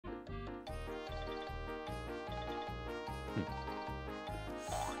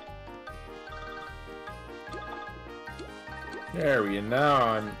There we go. Now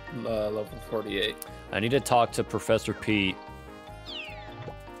I'm level 48. I need to talk to Professor Pete.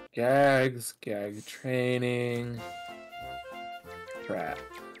 Gags, gag training. Trap.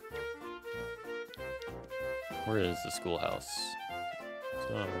 Where is the schoolhouse? Is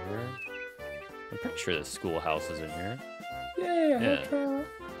it over here? I'm pretty sure the schoolhouse is in here. Yeah. Yeah.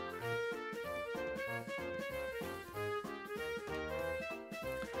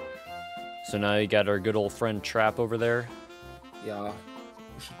 So now you got our good old friend Trap over there. Yeah.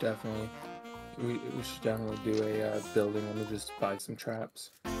 We should definitely do a building. Let me just buy some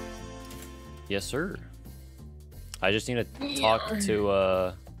traps. Yes, sir. I just need to talk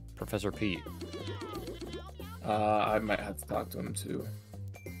to Professor Pete. I might have to talk to him too.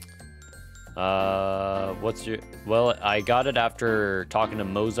 What's your... Well, I got it after talking to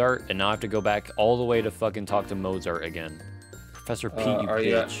Mozart, and now I have to go back all the way to fucking talk to Mozart again. Professor Pete, you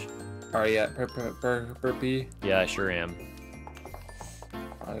bitch. Are you at Perpy? Yeah, I sure am.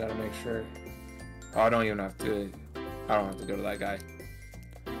 I gotta make sure. Oh, I don't have to go to that guy.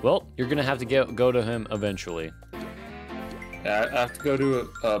 Well, you're gonna have to go to him eventually. Yeah, I have to go to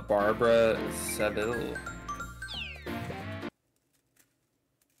Barbara Seville.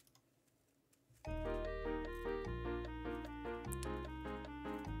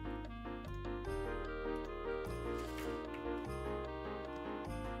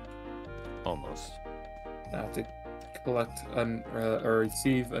 Almost. I have to collect or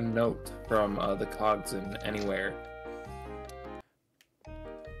receive a note from the cogs in anywhere.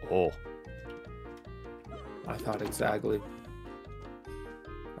 Oh. I thought exactly.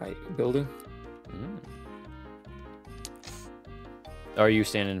 Right, building. Are you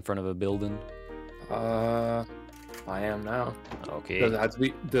standing in front of a building? I am now. Okay. Does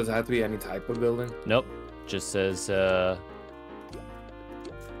it have to be any type of building? Nope. Just says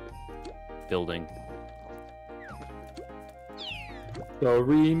building. Do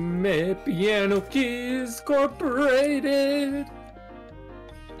re mi piano keys incorporated.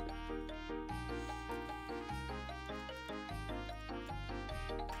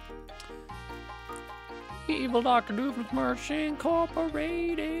 Evil Dr. Doofenshmirtz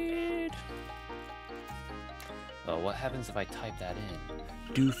Incorporated. Oh, what happens if I type that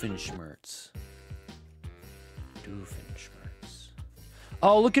in? Doofenshmirtz. Doofenshmirtz.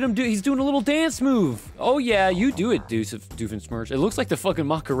 Oh, look at him do. He's doing a little dance move. Oh, yeah, you do it, Doofenshmirtz. It looks like the fucking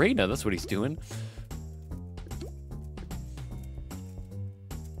Macarena. That's what he's doing.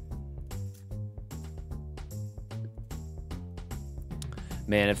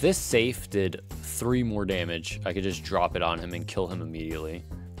 Man, if this safe did 3 more damage, I could just drop it on him and kill him immediately.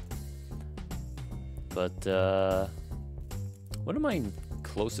 But, what am I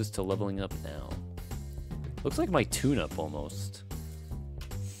closest to leveling up now? Looks like my tune-up almost.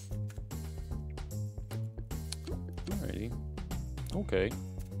 Alrighty. Okay.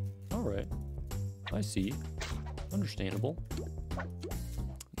 Alright. I see. Understandable.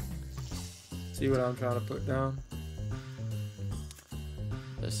 See what I'm trying to put down?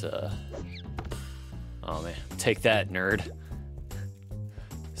 This, oh man. Take that, nerd.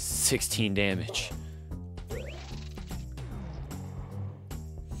 16 damage.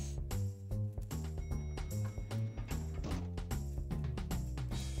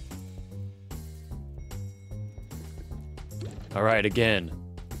 All right, again.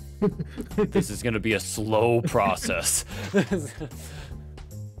 This is gonna be a slow process.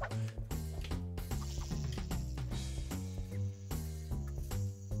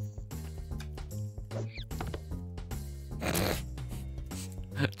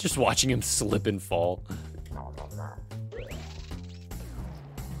 Just watching him slip and fall.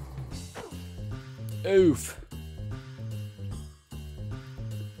 Oof.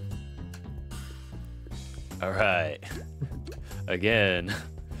 All right. Again.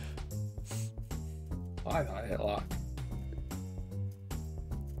 I thought I hit lock.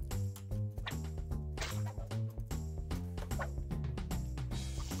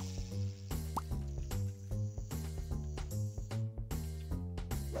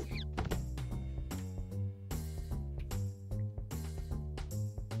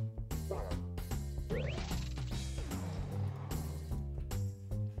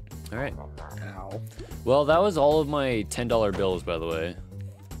 All right. Ow. Well, that was all of my $10 bills, by the way.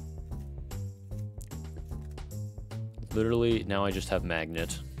 Literally, now I just have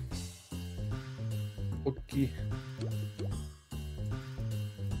magnet. Okay.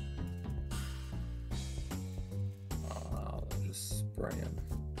 I'll just spray him.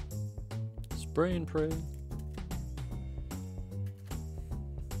 Spray and pray.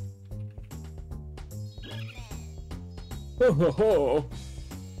 Ho ho ho!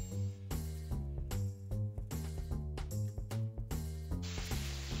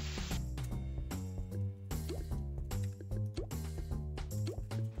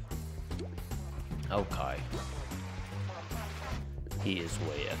 Okay. He is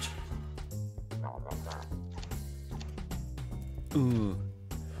wet. Ooh.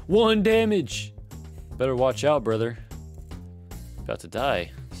 1 damage! Better watch out, brother. About to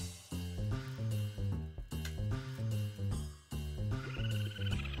die.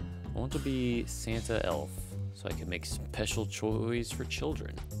 I want to be Santa Elf, so I can make special toys for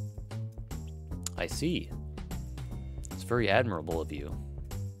children. I see. It's very admirable of you.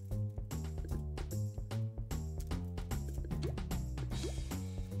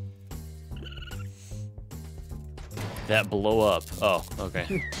 That blow up. Oh,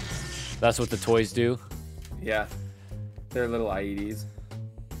 okay. That's what the toys do? Yeah. They're little IEDs.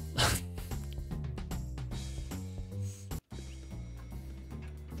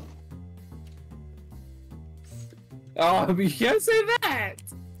 Oh, but you can't say that!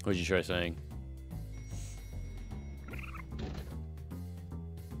 What'd you try saying?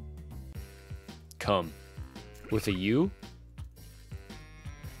 Come. With a U?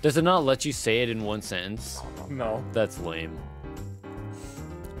 Does it not let you say it in one sentence? No. That's lame.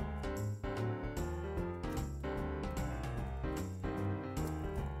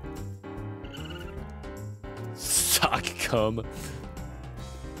 Sock cum.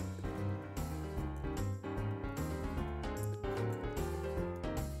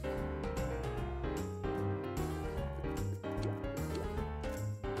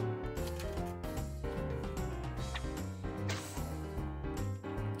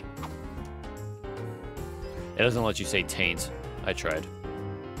 It doesn't let you say taint. I tried.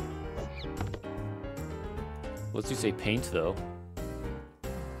 Lets you say paint, though.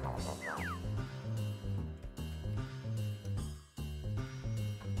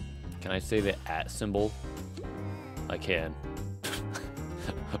 Can I say the @ symbol? I can.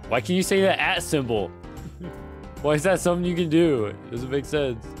 Why can you say the @ symbol? Why is that something you can do? It doesn't make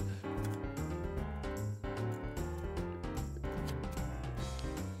sense.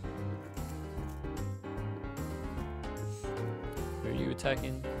 Are you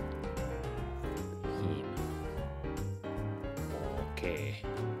attacking? Him. Okay.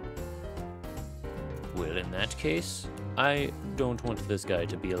 Well, in that case, I don't want this guy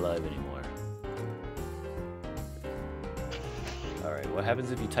to be alive anymore. Alright, what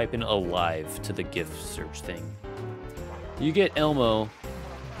happens if you type in alive to the GIF search thing? You get Elmo.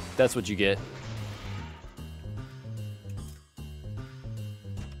 That's what you get.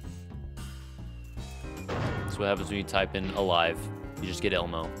 That's what happens when you type in alive. You just get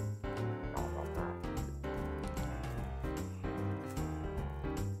Elmo.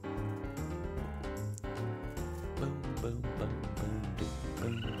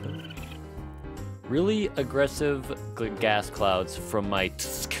 Really aggressive gas clouds from my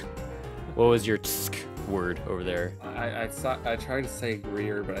tsk. What was your tsk word over there? I tried to say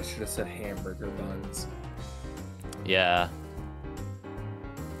Greer, but I should have said hamburger buns. Yeah.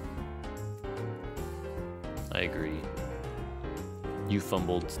 I agree. You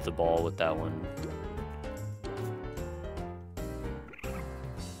fumbled the ball with that one.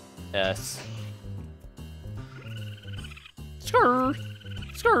 S. Skrr.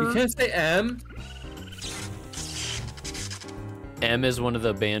 Skrr. You can't say M? M is one of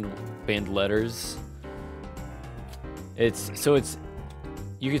the banned letters. It's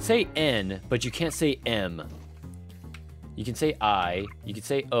you could say N, but you can't say M. You can say I, you can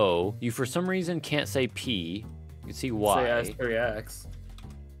say O. You for some reason can't say P. You can see Y. Say S or X.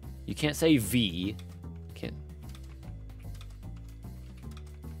 You can't say V. Can't.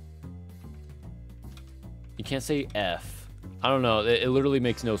 You can't say F. I don't know. It literally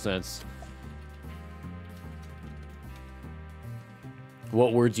makes no sense.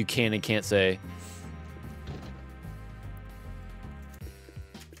 What words you can and can't say.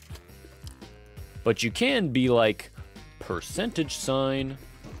 But you can be like percentage sign.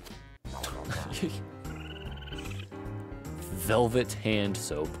 Velvet hand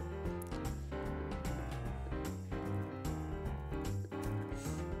soap.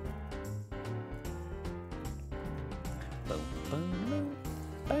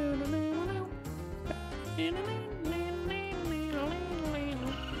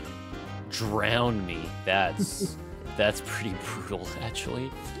 Drown me. That's pretty brutal,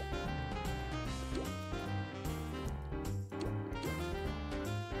 actually.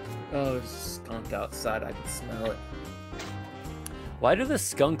 Oh, there's a skunk outside. I can smell it. Why do the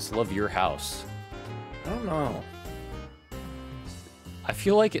skunks love your house? I don't know. I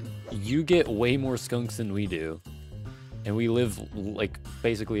feel like you get way more skunks than we do. And we live, like,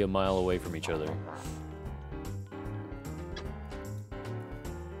 basically a mile away from each other.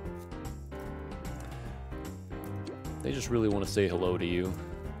 They just really want to say hello to you.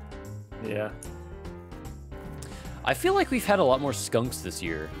 Yeah. I feel like we've had a lot more skunks this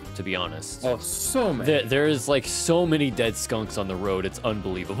year, to be honest. Oh, so many. There is like so many dead skunks on the road. It's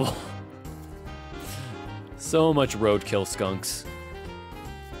unbelievable. So much roadkill skunks.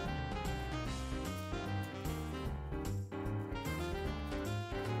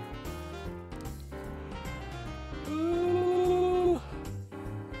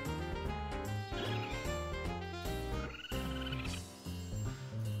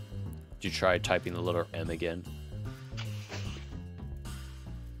 Did you try typing the letter M again?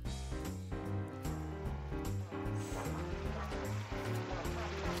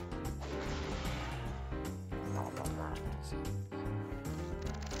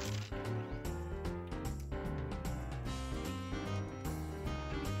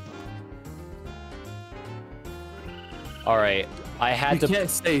 All right, I had to. You can't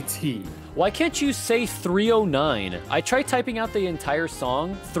say T. Why can't you say 309? I tried typing out the entire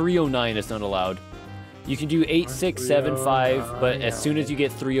song. 309 is not allowed. You can do 8675, but as soon as you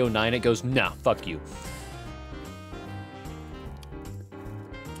get 309, it goes, nah, fuck you.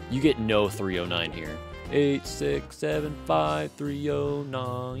 You get no 309 here. 8675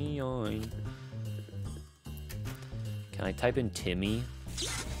 309. Can I type in Timmy?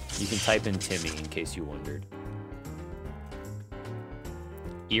 You can type in Timmy in case you wondered.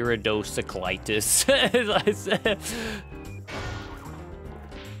 Iridocyclitis. As I said.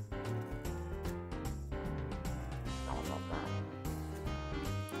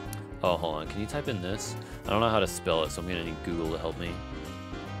 Oh, hold on. Can you type in this? I don't know how to spell it, so I'm gonna need Google to help me.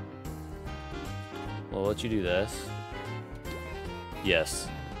 Well, let you do this. Yes.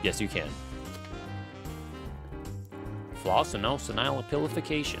 Yes, you can.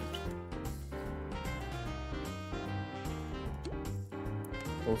 Flossinosinylipilification.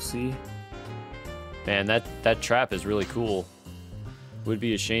 We'll see. Man, that trap is really cool. Would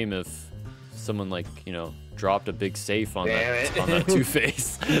be a shame if someone, like, you know, dropped a big safe on that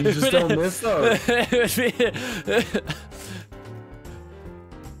Two-Face. You just don't miss those.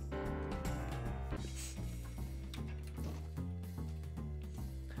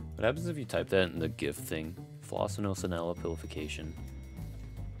 What happens if you type that in the GIF thing? Flossinosinylipilification.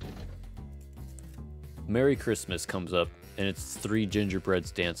 Merry Christmas comes up, and it's 3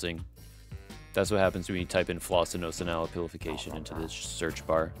 gingerbreads dancing. That's what happens when you type in flossinosinylipilification into the search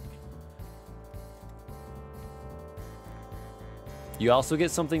bar. You also get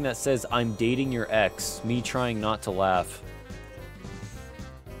something that says, I'm dating your ex, me trying not to laugh.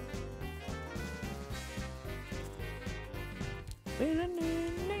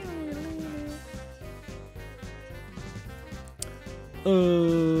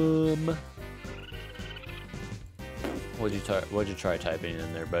 What'd you try typing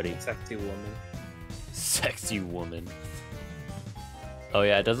in there, buddy? Sexy woman. Sexy woman. Oh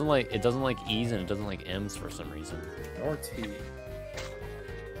yeah, it doesn't like E's and it doesn't like M's for some reason. Or T.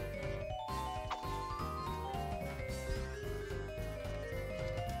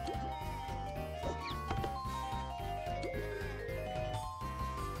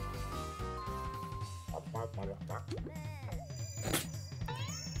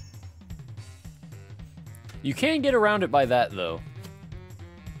 You can get around it by that, though.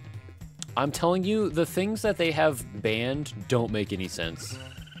 I'm telling you, the things that they have banned don't make any sense.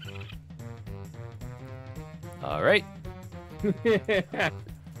 All right.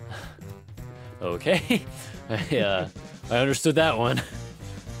 Okay. I understood that one.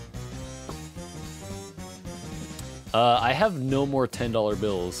 I have no more $10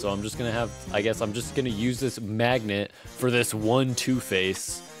 bills, so I'm just gonna have, I guess I'm just gonna use this magnet for this one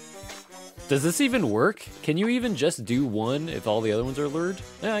Two-Face. Does this even work? Can you even just do one if all the other ones are lured?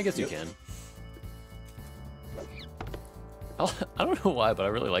 Yeah, I guess you can. I don't know why, but I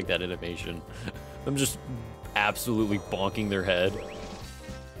really like that animation. I'm just absolutely bonking their head.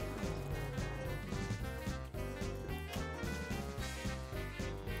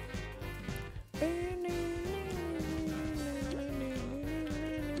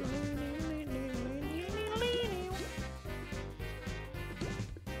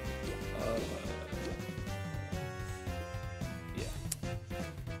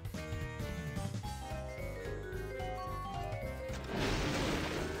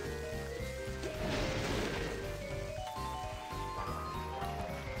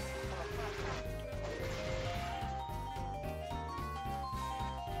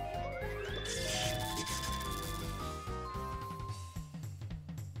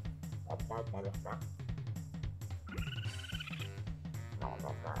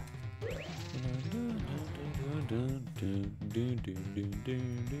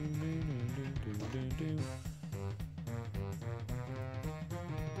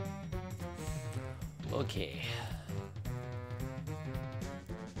 Okay.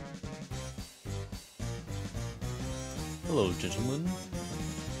 Hello, gentlemen.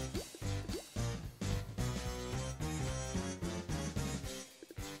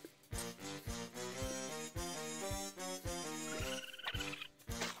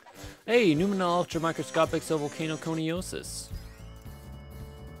 Hey, pneumonal ultramicroscopic cell volcanoconiosis.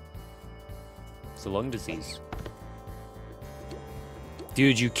 It's a lung disease.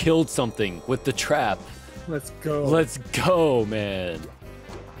 Dude, you killed something with the trap. Let's go. Let's go, man.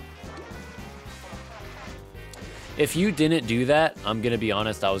 If you didn't do that, I'm gonna be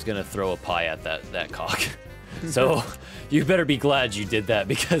honest, I was gonna throw a pie at that cock. So you better be glad you did that,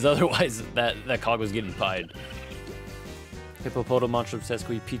 because otherwise that cock was getting pied. Hippopotamonstrum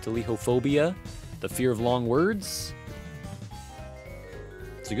sesquipedalihophobia, the fear of long words.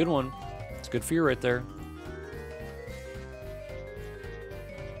 It's a good one. It's a good fear right there.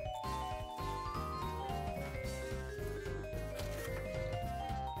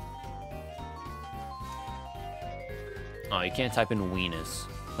 Oh, you can't type in weenus.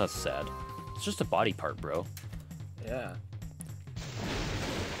 That's sad. It's just a body part, bro. Yeah.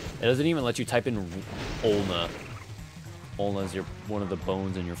 It doesn't even let you type in ulna. Ulna is one of the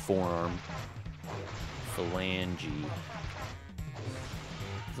bones in your forearm. Phalange.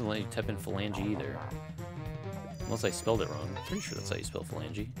 Doesn't let you type in phalange either. Unless I spelled it wrong. I'm pretty sure that's how you spell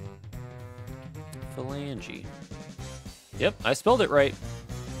phalange. Phalange. Yep, I spelled it right.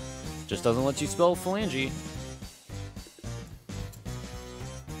 Just doesn't let you spell phalange.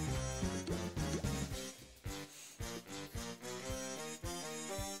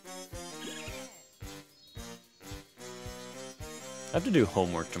 I have to do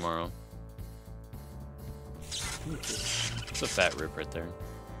homework tomorrow. It's a fat rip right there.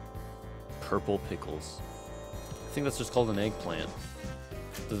 Purple pickles. I think that's just called an eggplant.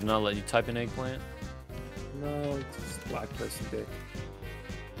 Does it not let you type in eggplant? No, it's just black person dick.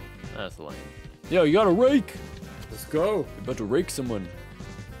 That's lame. Yo, you got a rake! Let's go. You're about to rake someone.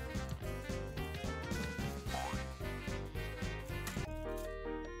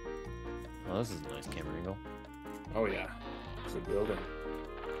 Oh, this is a nice camera angle. Oh yeah. It's a building.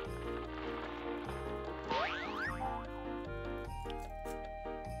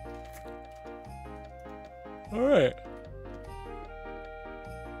 Alright.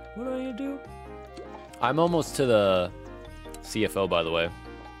 What do I need to do? I'm almost to the CFO, by the way.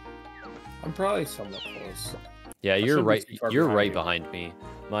 I'm probably somewhat close. Yeah, you're right. You're right behind behind me.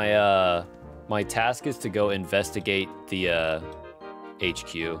 My task is to go investigate the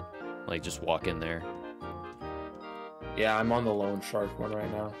HQ. Like, just walk in there. Yeah, I'm on the lone shark one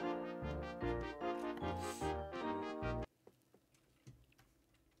right now.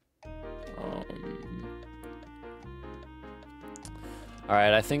 All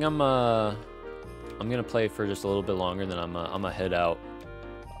right, I think I'm gonna play for just a little bit longer, then I'm gonna head out.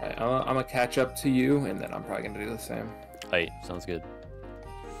 All right, I'm gonna catch up to you, and then I'm probably gonna do the same. Hey, sounds good.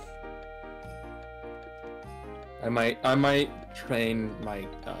 I might train my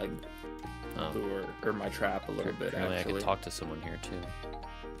lure or my trap a little bit. Apparently actually, I can talk to someone here too.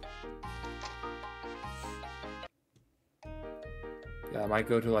 Yeah, I might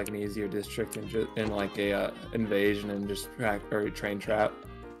go to like an easier district and just in like a invasion and just train trap.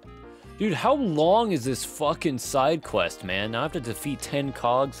 Dude, how long is this fucking side quest, man? Now I have to defeat 10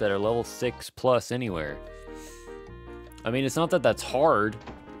 cogs that are level 6+ anywhere. I mean, it's not that that's hard.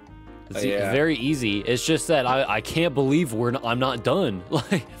 It's very easy. It's just that I can't believe I'm not done.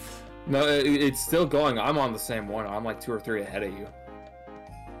 Like, no, it's still going. I'm on the same one. I'm like 2 or 3 ahead of you.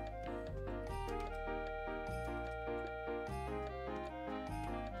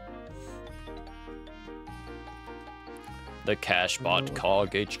 The Cashbot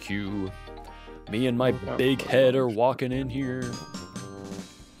Cog HQ. Me and my big head are walking in here.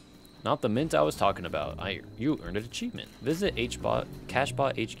 Not the mint I was talking about. You earned an achievement. Visit Cashbot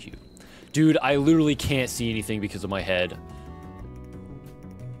HQ. Dude, I literally can't see anything because of my head.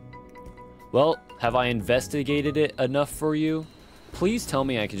 Well, have I investigated it enough for you? Please tell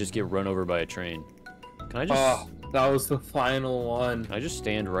me I can just get run over by a train. Can I just... Oh, that was the final one. Can I just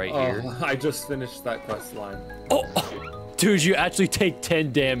stand right here? I just finished that quest line. Oh! Dude, you actually take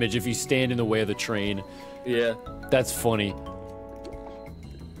 10 damage if you stand in the way of the train. Yeah. That's funny.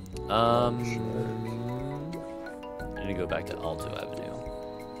 I need to go back to Alto Avenue.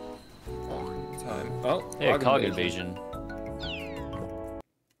 Time. Oh, hey, cog invasion.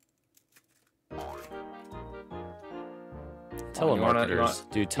 Telemarketers.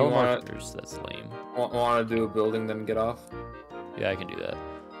 Dude, telemarketers, that's lame. Want to do a building, then get off? Yeah, I can do that.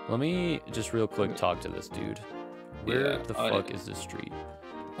 Let me just real quick talk to this dude. Where the fuck is this street?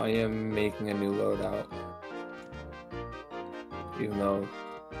 I am making a new loadout. Even though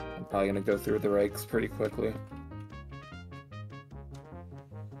I'm probably going to go through the rakes pretty quickly.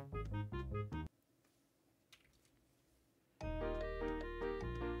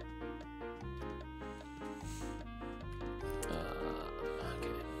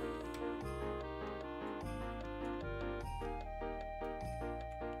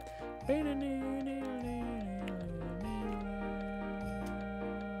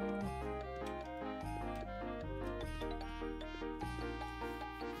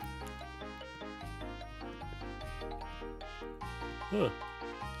 Huh.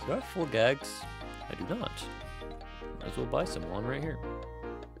 Do I have 4 gags? I do not. Might as well buy some while I'm right here.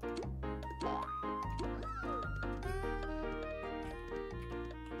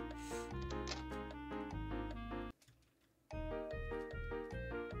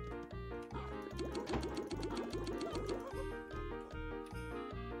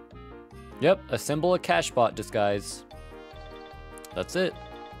 Yep, assemble a cash bot disguise. That's it.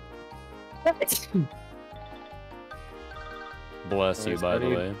 Bless you, by the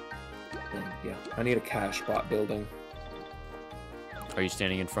way. Yeah, I need a cash bot building. Are you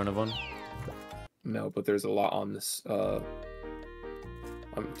standing in front of one? No, but there's a lot on this.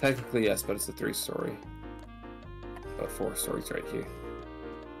 Technically yes, but it's a 3-story. 4 stories right here.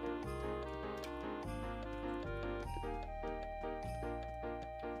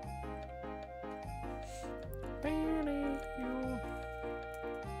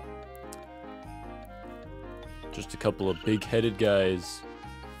 Just a couple of big-headed guys.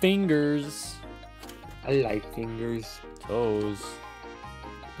 Fingers. I like fingers. Toes.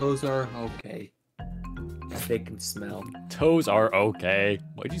 Those are okay. They can smell. Toes are okay.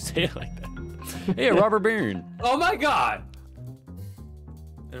 Why'd you say it like that? Hey, Robert Baron. Oh my god!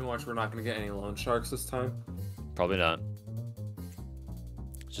 And watch, we're not gonna get any loan sharks this time. Probably not.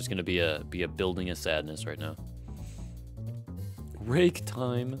 It's just gonna be a building of sadness right now. Rake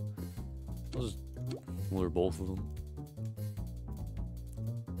time. I'll just lure both of them.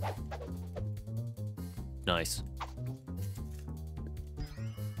 Nice.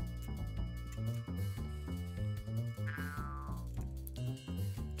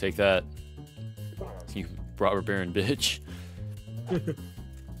 Take that, you Robert Baron bitch.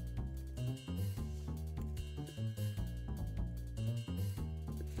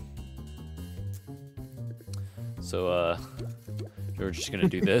 So, we're just gonna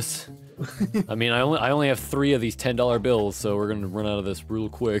do this. I mean, I only have 3 of these $10 bills, so we're gonna run out of this real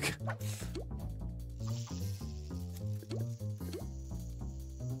quick.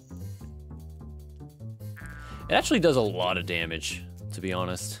 It actually does a lot of damage, to be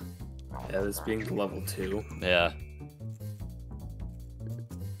honest. Yeah, this being level 2. Yeah.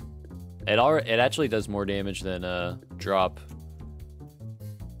 It actually does more damage than drop.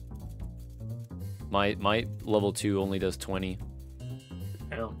 My level 2 only does 20.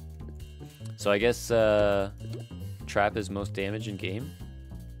 Oh. So I guess trap is most damage in game.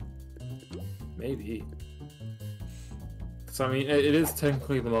 Maybe. So I mean, it is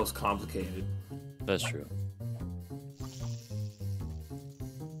technically the most complicated. That's true.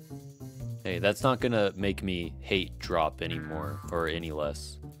 Hey, that's not gonna make me hate drop anymore or any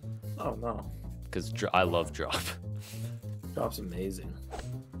less. Oh no. Because I love drop. Drop's amazing.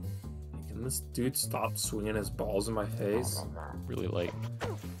 Can this dude stop swinging his balls in my face? Really like.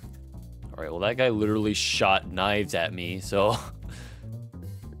 All right, well that guy literally shot knives at me, so.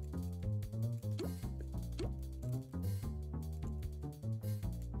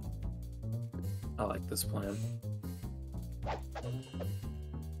 I like this plan.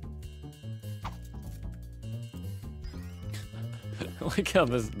 I like how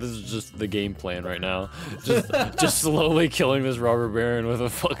this is just the game plan right now. Just slowly killing this Robber Baron with a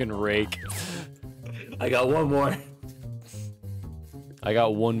fucking rake. I got one more. I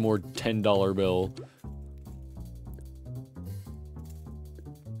got one more $10 bill.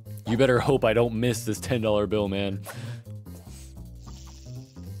 You better hope I don't miss this $10 bill, man.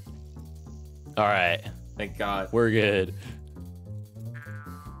 All right. Thank God. We're good.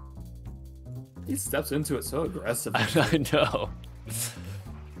 He steps into it so aggressively. I know.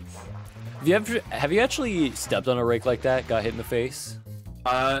 Have you actually stepped on a rake like that? Got hit in the face?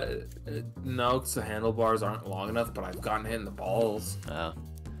 No, because the handlebars aren't long enough, but I've gotten hit in the balls. Oh.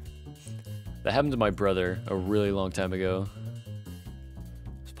 That happened to my brother a really long time ago.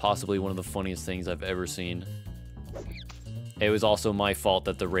 It's possibly one of the funniest things I've ever seen. It was also my fault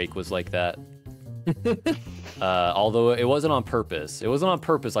that the rake was like that. Although it wasn't on purpose. It wasn't on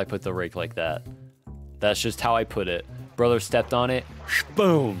purpose I put the rake like that. That's just how I put it. Brother stepped on it,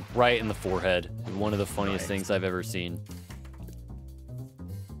 boom, right in the forehead. One of the funniest things I've ever seen.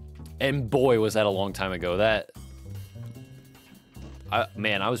 And boy, was that a long time ago.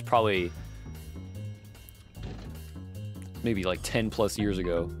 Man, I was probably maybe like 10 plus years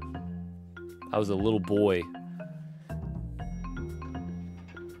ago. I was a little boy.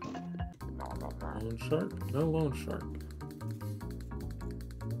 Loan shark? No loan shark.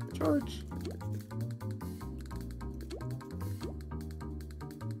 Charge.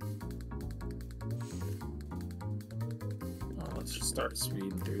 start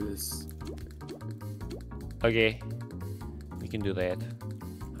speeding through this. Okay. We can do that.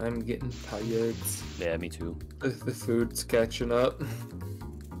 I'm getting tired. Yeah, me too. The food's catching up.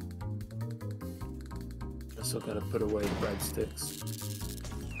 I still gotta put away the breadsticks.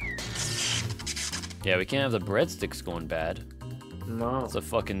 Yeah, we can't have the breadsticks going bad. No. It's a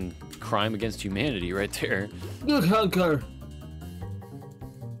fucking crime against humanity right there. Good hunker.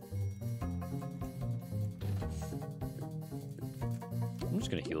 I'm just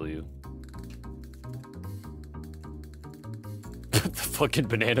gonna heal you. The fucking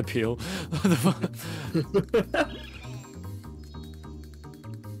banana peel. What the fuck?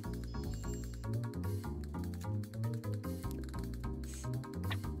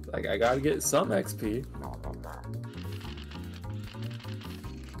 Like, I gotta get some XP.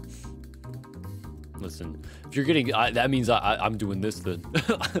 Listen, if you're getting, that means I'm doing this then.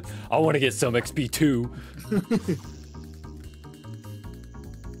 I want to get some XP too.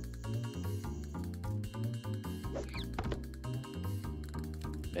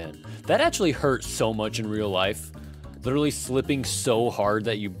 Man, that actually hurts so much in real life. Literally slipping so hard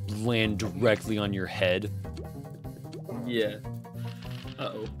that you land directly on your head. Yeah.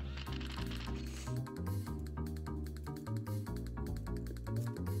 Uh-oh.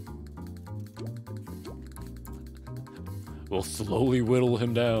 We'll slowly whittle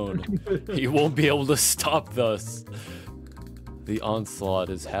him down. He won't be able to stop us. The onslaught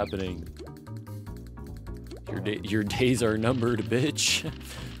is happening. Your days are numbered, bitch.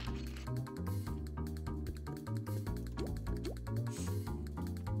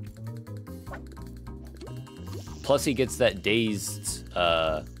 Plus he gets that dazed,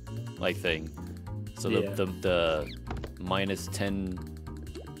 like thing. So Yeah. the minus 10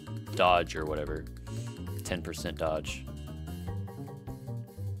 dodge or whatever. 10% dodge.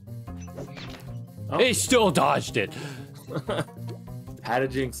 Oh. He still dodged it. Had to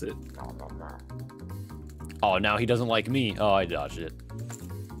jinx it. Oh, now he doesn't like me. Oh, I dodged it.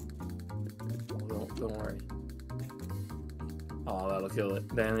 Don't worry. Oh, that'll kill it.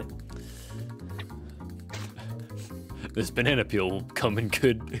 Damn it. This banana peel will come in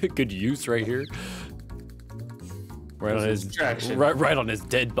good use right here. Right on his distraction. right on his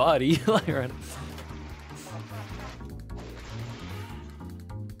dead body. Like, right.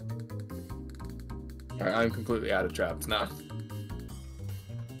 Alright, I'm completely out of traps now.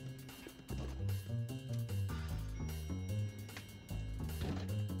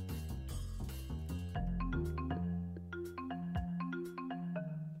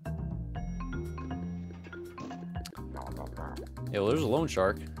 Yeah, well, there's a lone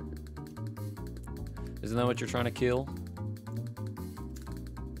shark. Isn't that what you're trying to kill?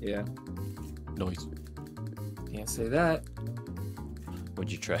 Yeah. Nice. Can't say that.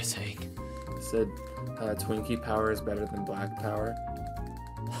 What'd you try saying? Said Twinkie power is better than black power.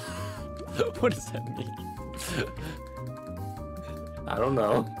 What does that mean? I don't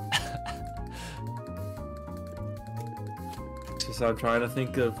know. Just I'm trying to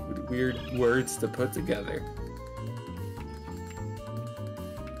think of weird words to put together.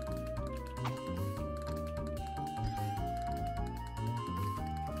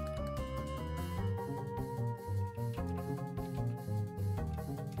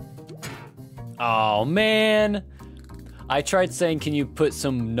 Oh man, I tried saying, "Can you put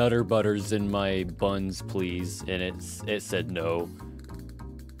some Nutter Butters in my buns, please?" And it said no.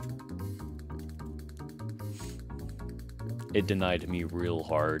 It denied me real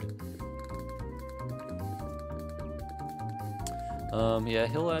hard. Yeah,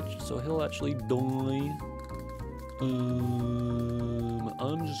 he'll actually die.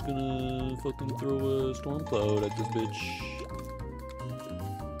 I'm just gonna fucking throw a storm cloud at this bitch.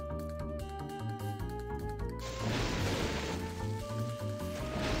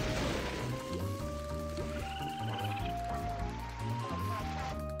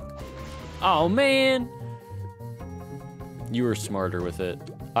 Oh man, you were smarter with it.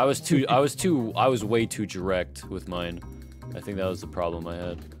 I was way too direct with mine. I think that was the problem I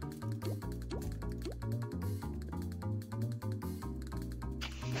had.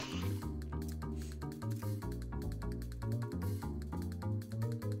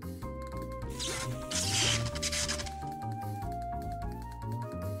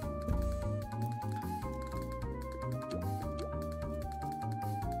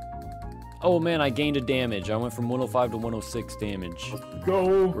 Oh man, I gained a damage. I went from 105 to 106 damage.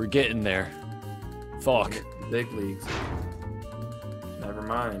 Go. We're getting there. Fuck. Big leagues. Never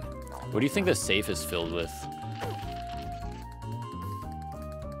mind. What do you think the safe is filled with?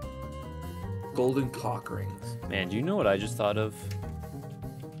 Golden cock rings. Man, do you know what I just thought of?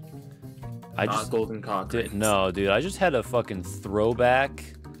 Not golden cock rings. No, dude, I just had a fucking throwback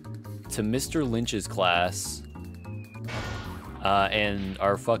to Mr. Lynch's class. And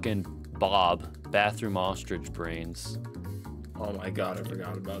our fucking Bob, bathroom ostrich brains. Oh my god, I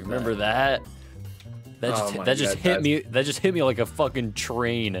forgot about that. Remember that? That just hit me. That just hit me like a fucking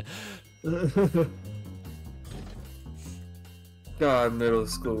train. God, middle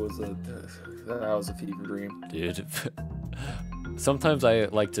school was that was a fever dream, dude. Sometimes I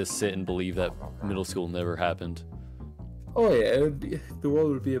like to sit and believe that middle school never happened. Oh yeah, the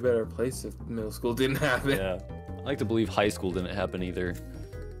world would be a better place if middle school didn't happen. Yeah, I like to believe high school didn't happen either.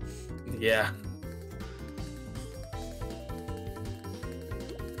 Yeah.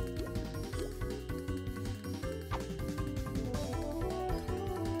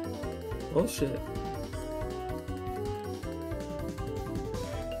 Oh shit.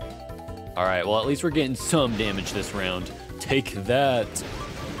 Alright, well at least we're getting some damage this round. Take that!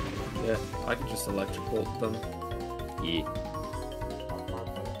 Yeah, I could just electric bolt them. Yeah.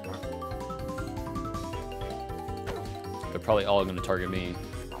 They're probably all gonna target me.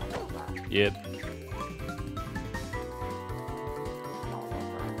 Yep.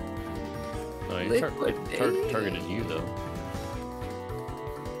 Oh, he targeted you though.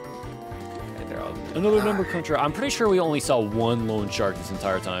 Another number cruncher. I'm pretty sure we only saw one lone shark this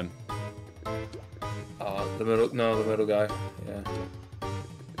entire time. The middle guy. Yeah.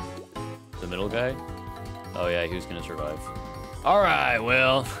 The middle guy? Oh yeah, he was gonna survive. Alright,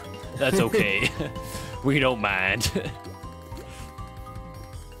 well, that's okay. We don't mind.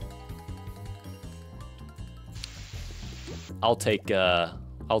 I'll take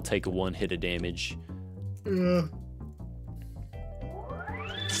one hit of damage.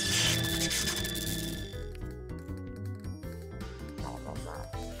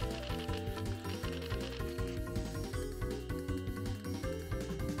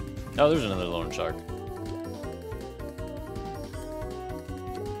 Oh, there's another lone shark.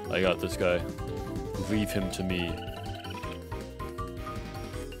 I got this guy. Leave him to me.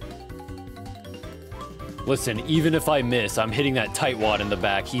 Listen, even if I miss, I'm hitting that tightwad in the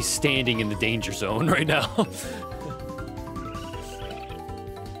back. He's standing in the danger zone right now.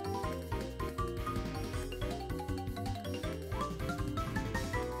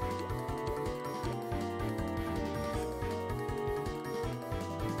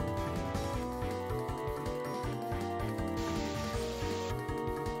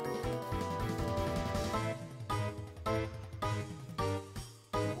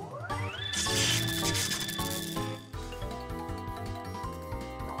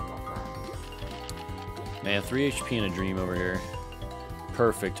 Man, 3 HP in a dream over here.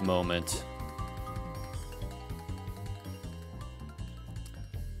 Perfect moment.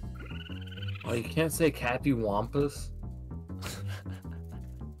 Oh, you can't say Cappy Wampus?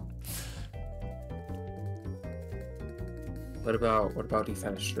 What about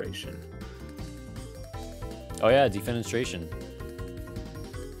defenestration? Oh yeah, defenestration.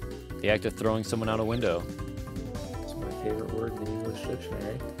 The act of throwing someone out a window. It's my favorite word in the English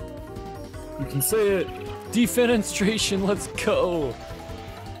dictionary. You can say it. Defenestration, let's go.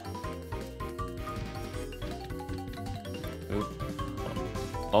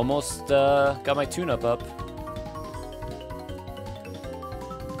 Oop. Almost got my tune-up up.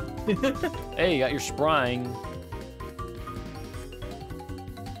 Hey, you got your sprying.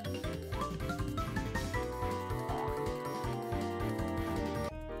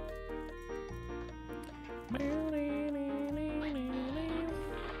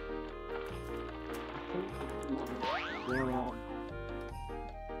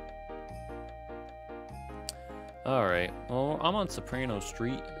 Alright, well, I'm on Soprano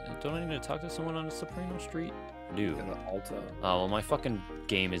Street. Don't I need to talk to someone on Soprano Street? I do. Oh, well, my fucking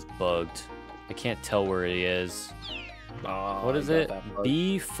game is bugged. I can't tell where it is. What is it?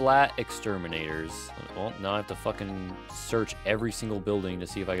 B-flat exterminators. Well, now I have to fucking search every single building to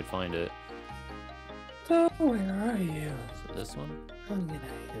see if I can find it. So, where are you? Is it this one?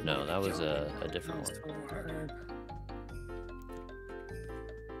 No, that was a different one.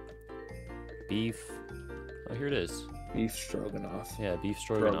 Beef. Oh, here it is. Beef stroganoff. Yeah, beef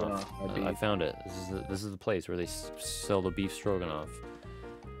stroganoff. I found it. This is the place where they sell the beef stroganoff.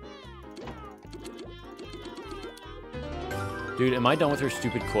 Dude, am I done with her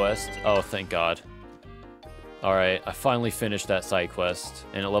stupid quest? Oh, thank God. All right, I finally finished that side quest,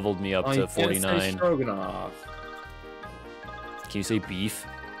 and it leveled me up to 49. Can't say stroganoff. Can you say beef?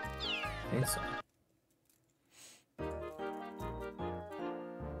 I think so.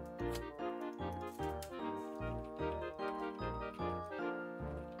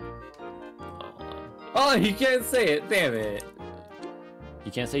 Oh, you can't say it. Damn it.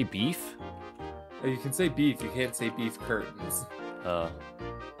 You can't say beef? Oh, you can say beef. You can't say beef curtains.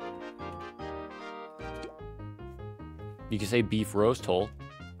 You can say beef roast hole.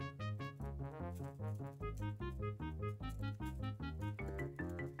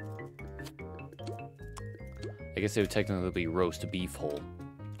 I guess it would technically be roast beef hole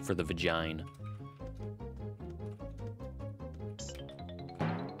for the vagina.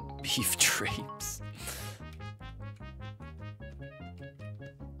 Beef drapes.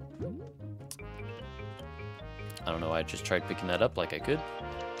 I don't know, I just tried picking that up like I could.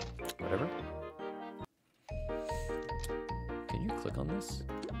 Whatever. Can you click on this?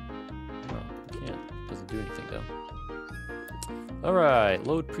 No, you can't. Doesn't do anything though. Alright,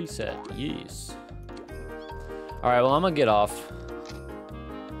 load preset. Yes. Alright, well I'm gonna get off.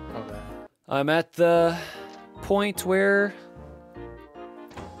 Okay. I'm at the point where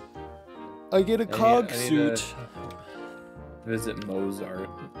I get a cog suit. Visit Mozart.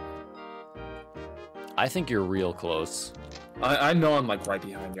 I think you're real close. I know I'm like right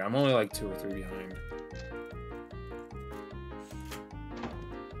behind you. I'm only like 2 or 3 behind.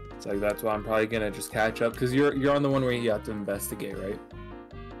 It's like that's why I'm probably gonna just catch up because you're on the one where you have to investigate, right?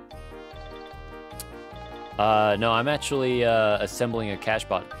 No, I'm actually assembling a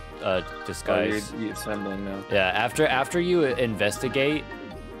cashbot disguise. Oh, you're assembling now. Yeah, after you investigate,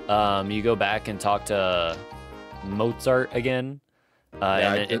 you go back and talk to Mozart again.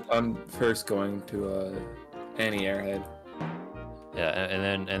 Yeah, I'm first going to Annie Airhead. Yeah,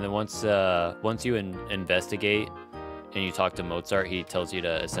 and then once you investigate and you talk to Mozart, he tells you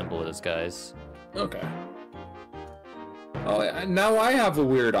to assemble a disguise. Okay. Oh, now I have a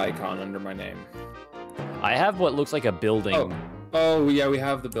weird icon under my name. I have what looks like a building. Oh yeah, we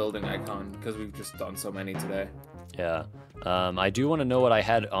have the building icon because we've just done so many today. Yeah. I do want to know what I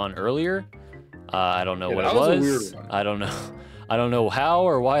had on earlier. I don't know what it was. was. A weird one. I don't know. I don't know how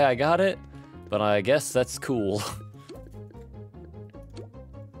or why I got it, but I guess that's cool.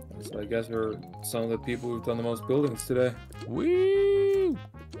 So I guess we're some of the people who've done the most buildings today. Woo!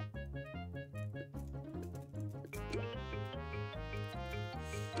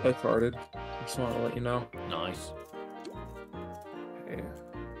 I farted. Just want to let you know. Nice. Hey.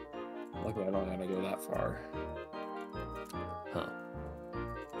 Luckily, I don't gotta go that far. Huh.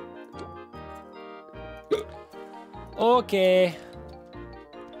 Okay.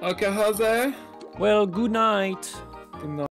 Okay, Jose. Well, good night. Good night.